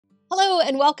Hello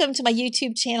and welcome to my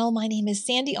YouTube channel. My name is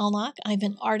Sandy Allnock. I'm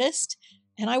an artist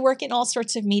and I work in all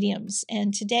sorts of mediums.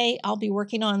 And today I'll be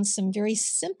working on some very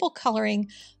simple coloring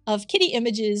of kitty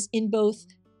images in both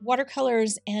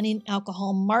watercolors and in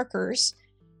alcohol markers.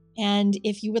 And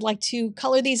if you would like to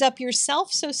color these up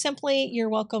yourself so simply, you're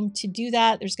welcome to do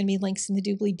that. There's going to be links in the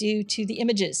doobly-doo to the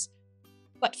images.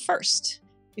 But first,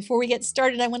 before we get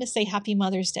started, I want to say Happy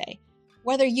Mother's Day.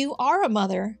 Whether you are a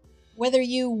mother, whether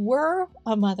you were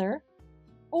a mother,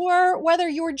 or whether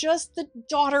you're just the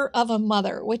daughter of a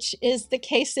mother, which is the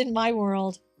case in my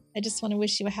world, I just want to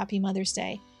wish you a happy Mother's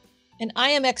Day. And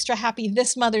I am extra happy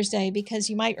this Mother's Day because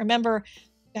you might remember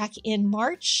back in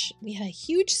March, we had a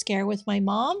huge scare with my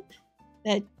mom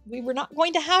that we were not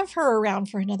going to have her around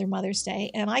for another Mother's Day.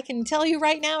 And I can tell you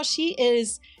right now, she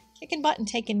is kicking butt and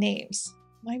taking names.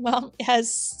 My mom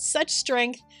has such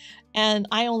strength, and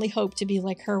I only hope to be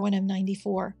like her when I'm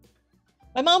 94.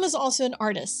 My mom is also an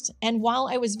artist, and while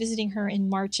I was visiting her in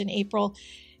March and April,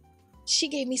 she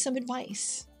gave me some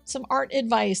advice, some art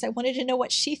advice. I wanted to know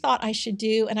what she thought I should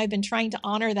do, and I've been trying to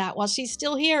honor that while she's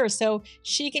still here so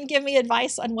she can give me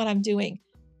advice on what I'm doing.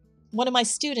 One of my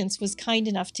students was kind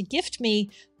enough to gift me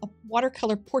a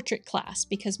watercolor portrait class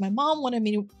because my mom wanted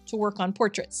me to work on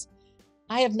portraits.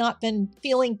 I have not been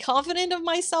feeling confident of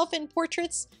myself in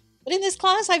portraits, but in this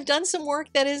class, I've done some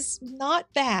work that is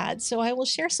not bad, so I will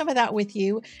share some of that with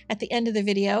you at the end of the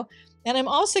video. And I'm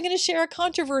also going to share a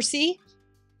controversy.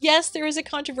 Yes, there is a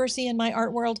controversy in my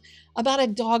art world about a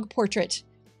dog portrait.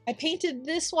 I painted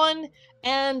this one,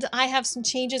 and I have some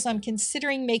changes I'm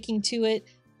considering making to it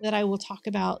that I will talk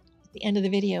about at the end of the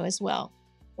video as well.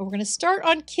 But we're going to start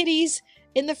on kitties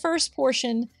in the first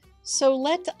portion, so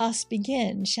let us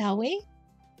begin, shall we?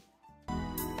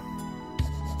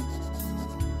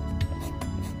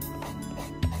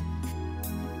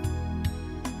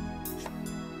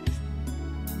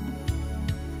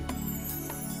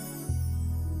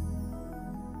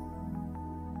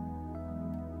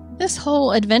 This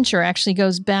whole adventure actually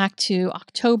goes back to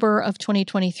October of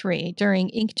 2023. During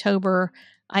Inktober,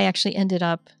 I actually ended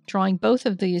up drawing both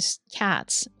of these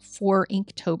cats for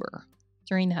Inktober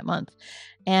during that month.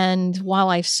 And while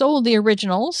I've sold the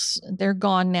originals, they're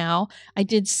gone now, I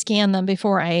did scan them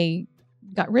before I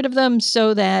got rid of them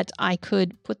so that I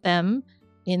could put them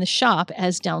in the shop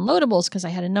as downloadables because I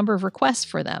had a number of requests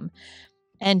for them.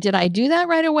 And did I do that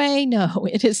right away? No,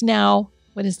 it is now...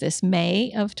 What is this,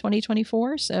 May of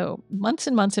 2024? So months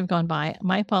and months have gone by.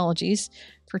 My apologies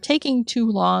for taking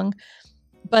too long.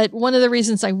 But one of the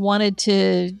reasons I wanted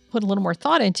to put a little more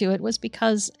thought into it was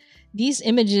because these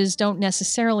images don't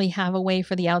necessarily have a way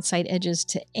for the outside edges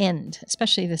to end,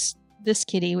 especially this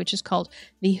kitty, which is called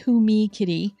the Who Me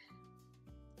kitty.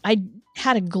 I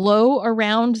had a glow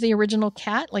around the original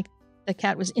cat, like the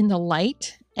cat was in the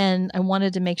light, and I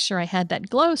wanted to make sure I had that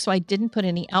glow, so I didn't put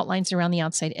any outlines around the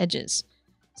outside edges.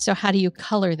 So how do you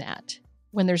color that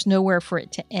when there's nowhere for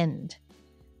it to end?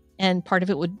 And part of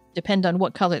it would depend on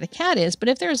what color the cat is. But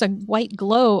if there's a white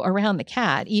glow around the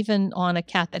cat, even on a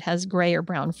cat that has gray or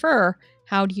brown fur,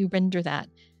 how do you render that?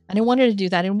 And I wanted to do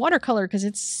that in watercolor because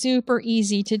it's super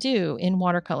easy to do in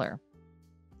watercolor.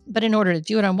 But in order to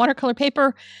do it on watercolor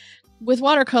paper, with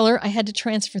watercolor, I had to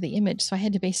transfer the image. So I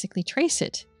had to basically trace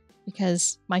it,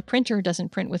 because my printer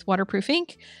doesn't print with waterproof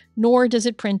ink, nor does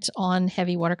it print on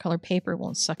heavy watercolor paper. It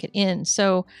won't suck it in.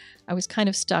 So I was kind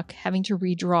of stuck having to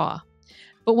redraw.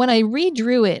 But when I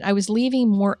redrew it, I was leaving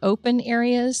more open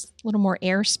areas, a little more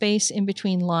airspace in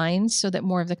between lines so that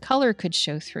more of the color could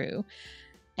show through.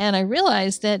 And I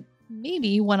realized that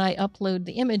maybe when I upload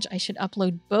the image, I should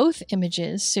upload both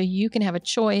images so you can have a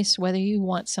choice whether you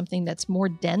want something that's more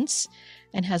dense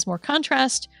and has more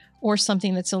contrast, or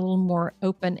something that's a little more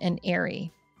open and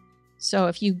airy. So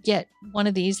if you get one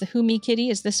of these, the Who Me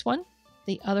Kitty is this one.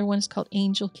 The other one is called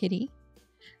Angel Kitty.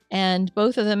 And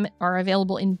both of them are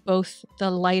available in both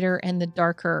the lighter and the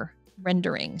darker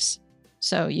renderings.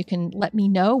 So you can let me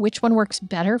know which one works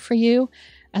better for you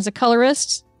as a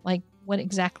colorist, like what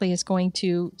exactly is going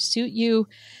to suit you,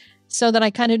 so that I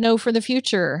kind of know for the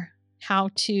future how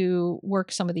to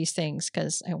work some of these things,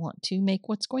 because I want to make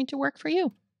what's going to work for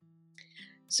you.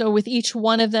 So with each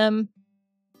one of them,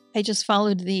 I just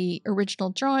followed the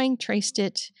original drawing, traced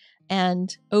it,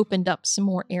 and opened up some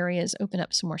more areas, opened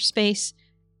up some more space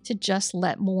to just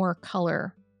let more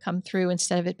color come through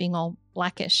instead of it being all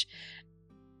blackish.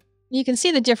 You can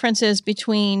see the differences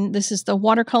between, this is the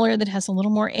watercolor that has a little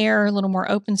more air, a little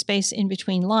more open space in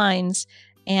between lines,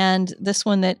 and this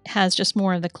one that has just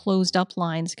more of the closed up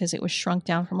lines because it was shrunk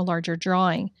down from a larger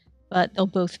drawing. But they'll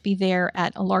both be there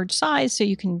at a large size, so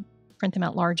you can print them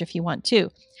out large if you want to.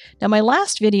 Now, my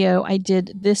last video, I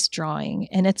did this drawing,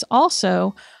 and it's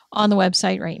also on the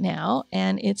website right now,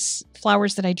 and it's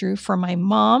flowers that I drew for my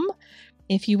mom.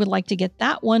 If you would like to get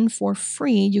that one for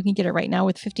free, you can get it right now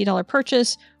with $50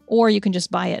 purchase, or you can just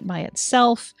buy it by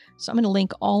itself. So I'm going to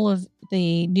link all of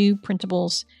the new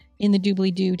printables in the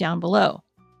doobly-doo down below.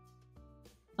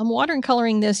 I'm water and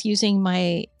coloring this using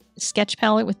my sketch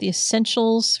palette with the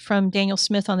essentials from Daniel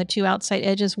Smith on the 2 outside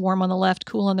edges, warm on the left,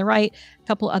 cool on the right, a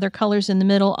couple other colors in the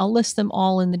middle. I'll list them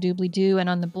all in the doobly-doo and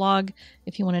on the blog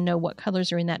if you want to know what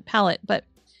colors are in that palette. But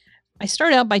I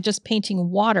started out by just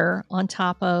painting water on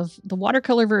top of the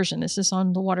watercolor version. This is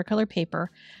on the watercolor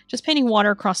paper, just painting water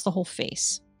across the whole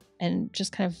face and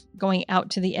just kind of going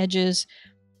out to the edges,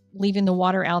 leaving the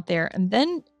water out there. And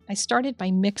then I started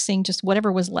by mixing just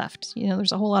whatever was left. You know,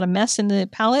 there's a whole lot of mess in the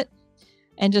palette,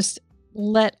 and just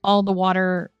let all the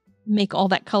water make all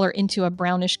that color into a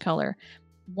brownish color.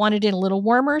 Wanted it a little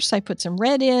warmer, so I put some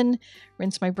red in,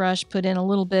 rinsed my brush, put in a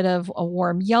little bit of a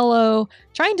warm yellow,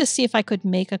 trying to see if I could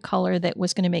make a color that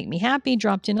was going to make me happy,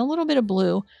 dropped in a little bit of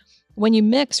blue. When you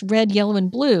mix red, yellow, and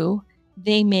blue,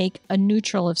 they make a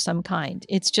neutral of some kind.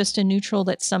 It's just a neutral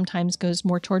that sometimes goes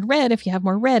more toward red if you have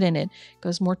more red in it,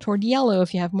 goes more toward yellow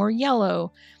if you have more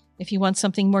yellow. If you want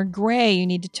something more gray, you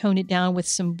need to tone it down with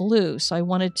some blue. So I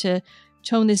wanted to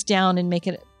tone this down and make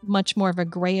it much more of a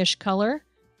grayish color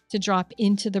to drop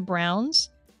into the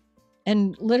browns.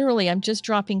 And literally, I'm just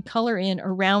dropping color in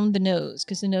around the nose,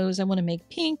 because the nose I want to make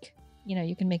pink. You know,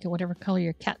 you can make it whatever color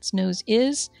your cat's nose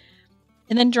is.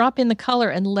 And then drop in the color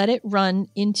and let it run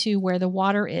into where the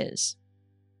water is.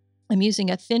 I'm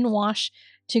using a thin wash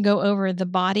to go over the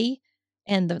body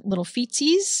and the little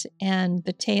feetsies and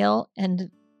the tail,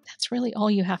 and that's really all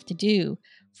you have to do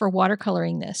for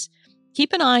watercoloring this.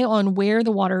 Keep an eye on where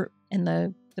the water and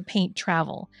the paint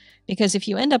travel, because if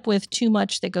you end up with too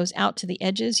much that goes out to the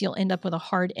edges, you'll end up with a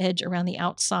hard edge around the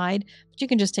outside. But you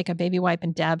can just take a baby wipe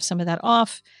and dab some of that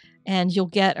off, and you'll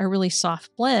get a really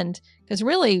soft blend, because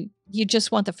really you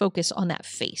just want the focus on that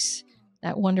face,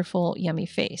 that wonderful, yummy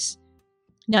face.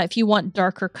 Now, if you want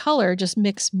darker color, just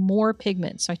mix more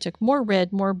pigment. So I took more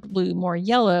red, more blue, more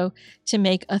yellow to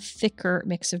make a thicker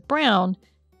mix of brown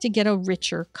to get a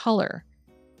richer color.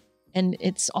 And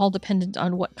it's all dependent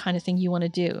on what kind of thing you want to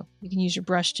do. You can use your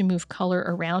brush to move color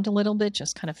around a little bit,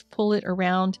 just kind of pull it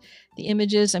around the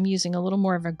images. I'm using a little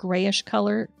more of a grayish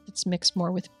color that's mixed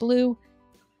more with blue.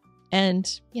 And,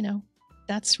 you know,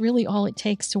 that's really all it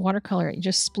takes to watercolor it. You're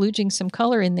just splooging some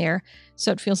color in there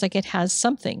so it feels like it has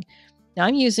something. Now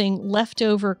I'm using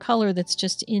leftover color that's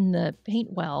just in the paint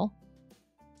well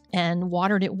and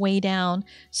watered it way down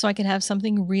so I could have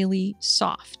something really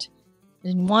soft. I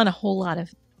didn't want a whole lot of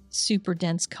super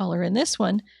dense color in this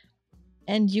one.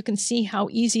 And you can see how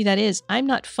easy that is. I'm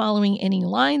not following any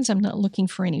lines. I'm not looking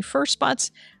for any fur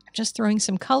spots. I'm just throwing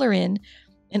some color in,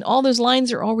 and all those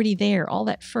lines are already there. All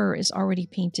that fur is already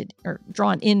painted or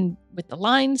drawn in with the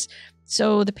lines.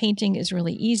 So the painting is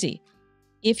really easy.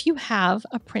 If you have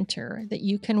a printer that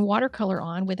you can watercolor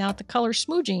on without the color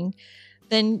smudging,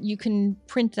 then you can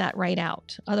print that right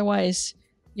out. Otherwise,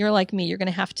 you're like me, you're going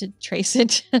to have to trace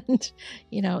it. And,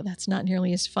 you know, that's not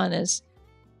nearly as fun as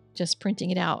just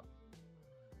printing it out.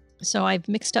 So I've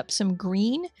mixed up some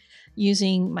green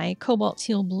using my cobalt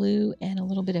teal blue and a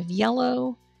little bit of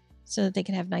yellow so that they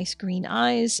can have nice green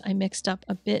eyes. I mixed up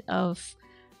a bit of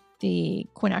the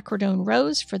quinacridone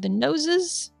rose for the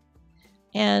noses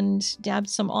and dabbed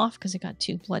some off because it got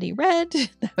too bloody red.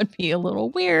 That would be a little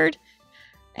weird.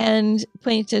 And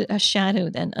painted a shadow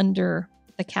then under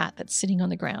the cat that's sitting on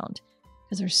the ground,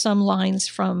 because there's some lines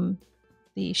from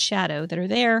the shadow that are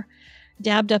there.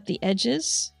 Dabbed up the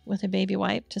edges with a baby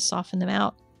wipe to soften them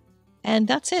out. And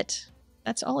that's it.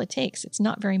 That's all it takes. It's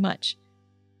not very much.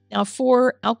 Now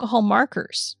for alcohol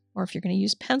markers, or if you're going to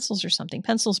use pencils or something,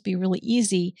 pencils be really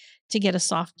easy to get a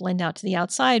soft blend out to the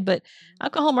outside, but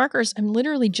alcohol markers, I'm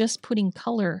literally just putting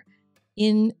color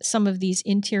in some of these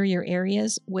interior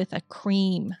areas with a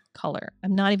cream color.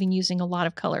 I'm not even using a lot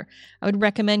of color. I would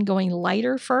recommend going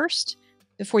lighter first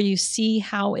before you see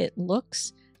how it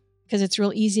looks, because it's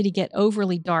real easy to get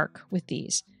overly dark with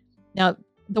these. Now,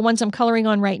 the ones I'm coloring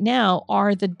on right now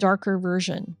are the darker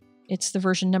version. It's the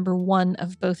version number 1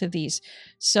 of both of these.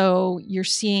 So you're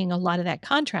seeing a lot of that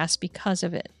contrast because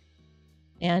of it.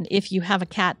 And if you have a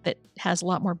cat that has a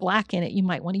lot more black in it, you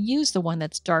might want to use the one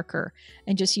that's darker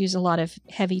and just use a lot of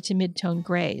heavy to mid-tone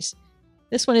grays.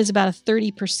 This one is about a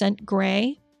 30%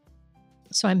 gray.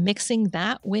 So I'm mixing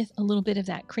that with a little bit of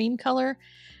that cream color.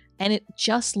 and it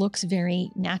just looks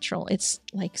very natural. It's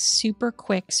like super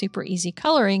quick, super easy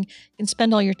coloring. You can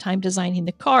spend all your time designing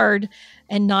the card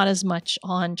and not as much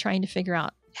on trying to figure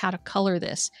out how to color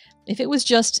this. If it was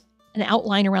just an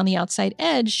outline around the outside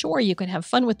edge, sure, you could have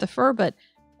fun with the fur, but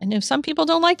I know some people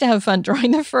don't like to have fun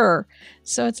drawing the fur.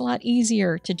 So it's a lot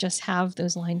easier to just have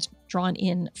those lines drawn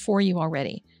in for you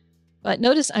already. But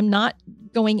notice I'm not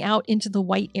going out into the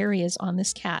white areas on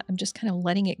this cat. I'm just kind of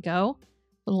letting it go.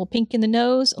 A little pink in the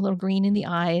nose, a little green in the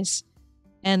eyes,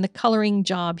 and the coloring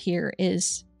job here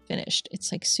is finished.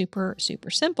 It's like super, super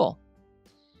simple.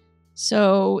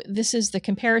 So this is the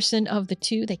comparison of the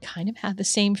two. They kind of have the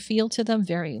same feel to them.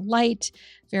 Very light,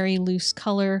 very loose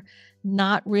color,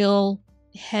 not real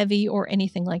heavy or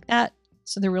anything like that.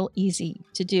 So they're real easy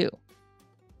to do.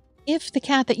 If the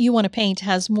cat that you want to paint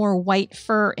has more white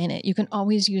fur in it, you can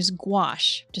always use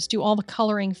gouache. Just do all the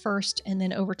coloring first, and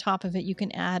then over top of it, you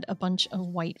can add a bunch of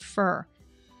white fur.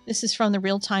 This is from the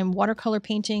real-time watercolor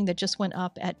painting that just went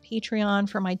up at Patreon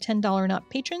for my $10 and up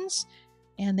patrons.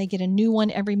 And they get a new one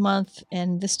every month.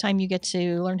 And this time you get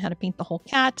to learn how to paint the whole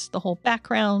cat, the whole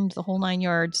background, the whole 9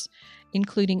 yards,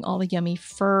 including all the yummy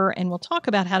fur. And we'll talk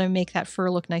about how to make that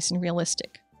fur look nice and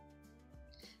realistic.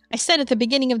 I said at the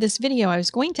beginning of this video, I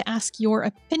was going to ask your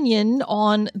opinion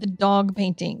on the dog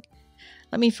painting.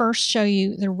 Let me first show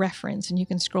you the reference, and you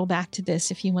can scroll back to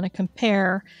this if you want to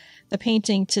compare the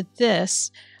painting to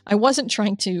this. I wasn't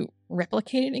trying to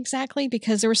replicate it exactly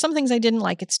because there were some things I didn't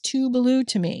like. It's too blue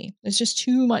to me. It's just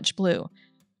too much blue.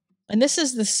 And this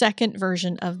is the second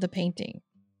version of the painting.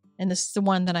 And this is the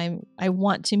one that I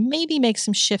want to maybe make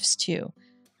some shifts to.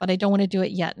 But I don't want to do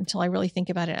it yet until I really think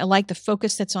about it. I like the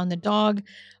focus that's on the dog.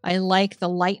 I like the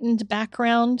lightened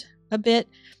background a bit.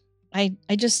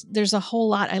 There's a whole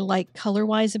lot I like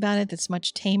color-wise about it that's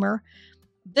much tamer.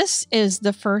 This is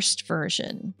the first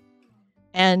version.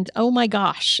 And oh my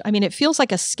gosh, I mean, it feels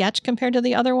like a sketch compared to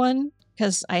the other one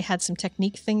because I had some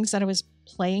technique things that I was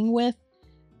playing with.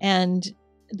 And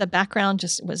the background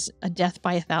just was a death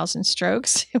by 1,000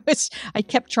 strokes. I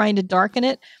kept trying to darken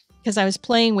it, because I was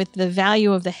playing with the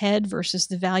value of the head versus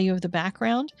the value of the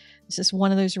background. This is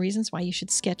one of those reasons why you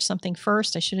should sketch something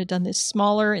first. I should have done this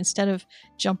smaller instead of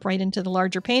jump right into the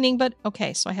larger painting. But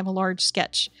okay, so I have a large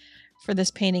sketch for this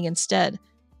painting instead.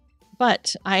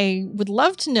 But I would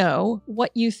love to know what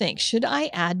you think. Should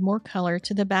I add more color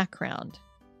to the background?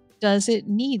 Does it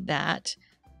need that?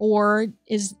 Or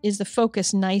is the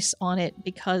focus nice on it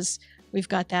because we've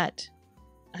got that,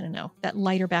 I don't know, that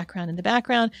lighter background in the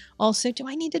background? Also, do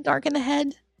I need to darken the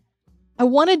head? I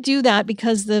want to do that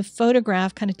because the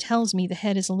photograph kind of tells me the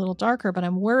head is a little darker, but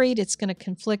I'm worried it's going to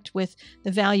conflict with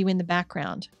the value in the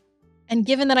background. And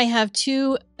given that I have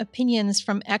two opinions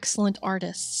from excellent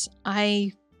artists,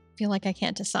 I feel like I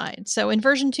can't decide. So in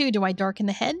version 2, do I darken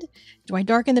the head? Do I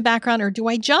darken the background? Or do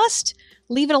I just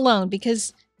leave it alone?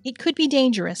 Because it could be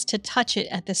dangerous to touch it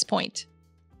at this point.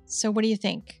 So what do you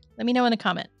think? Let me know in a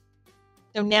comment.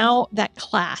 So now that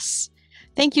class.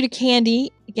 Thank you to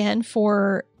Candy again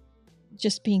for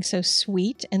just being so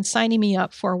sweet and signing me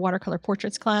up for a watercolor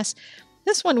portraits class.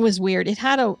 This one was weird. It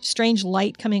had a strange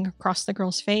light coming across the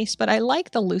girl's face, but I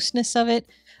like the looseness of it.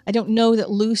 I don't know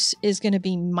that loose is going to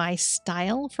be my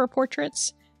style for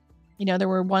portraits. You know, there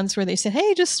were ones where they said,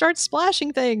 hey, just start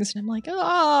splashing things. And I'm like,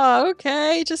 oh,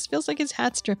 okay. It just feels like his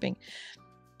hat's dripping.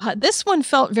 This one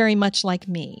felt very much like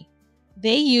me.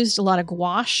 They used a lot of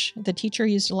gouache. The teacher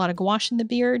used a lot of gouache in the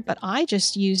beard, but I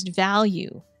just used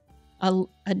value,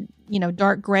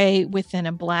 dark gray within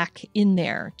a black in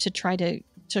there to try to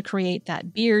create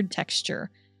that beard texture.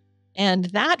 And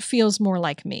that feels more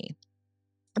like me.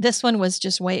 This one was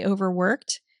just way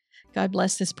overworked. God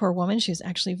bless this poor woman. She was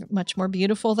actually much more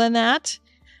beautiful than that.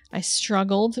 I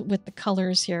struggled with the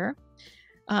colors here.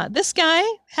 This guy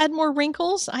had more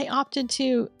wrinkles. I opted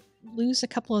to lose a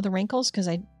couple of the wrinkles because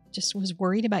I just was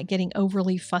worried about getting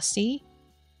overly fussy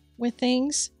with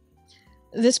things.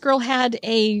 This girl had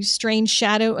a strange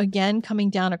shadow again coming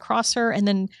down across her, and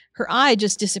then her eye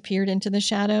just disappeared into the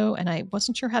shadow, and I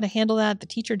wasn't sure how to handle that. The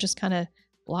teacher just kind of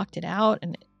blocked it out,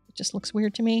 and it just looks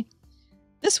weird to me.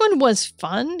 This one was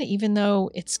fun, even though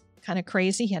it's kind of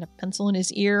crazy. He had a pencil in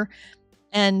his ear,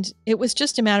 and it was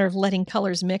just a matter of letting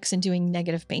colors mix and doing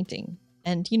negative painting.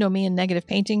 And you know me and negative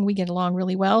painting, we get along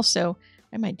really well, so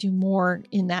I might do more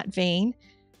in that vein.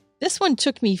 This one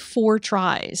took me 4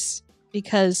 tries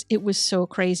because it was so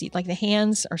crazy. Like the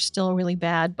hands are still really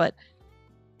bad, but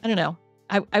I don't know.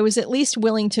 I was at least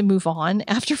willing to move on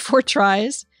after 4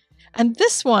 tries. And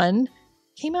this one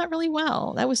came out really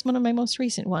well. That was one of my most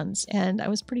recent ones, and I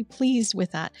was pretty pleased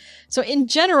with that. So in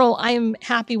general, I am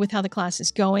happy with how the class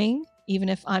is going, even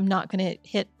if I'm not going to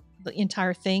hit the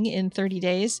entire thing in 30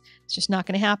 days. It's just not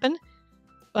going to happen.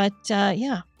 But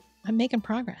yeah, I'm making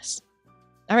progress.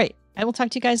 All right. I will talk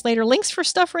to you guys later. Links for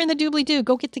stuff are in the doobly-doo.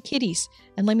 Go get the kitties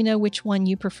and let me know which one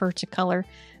you prefer to color.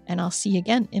 And I'll see you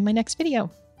again in my next video.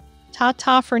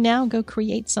 Ta-ta for now. Go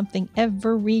create something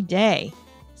every day.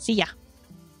 See ya.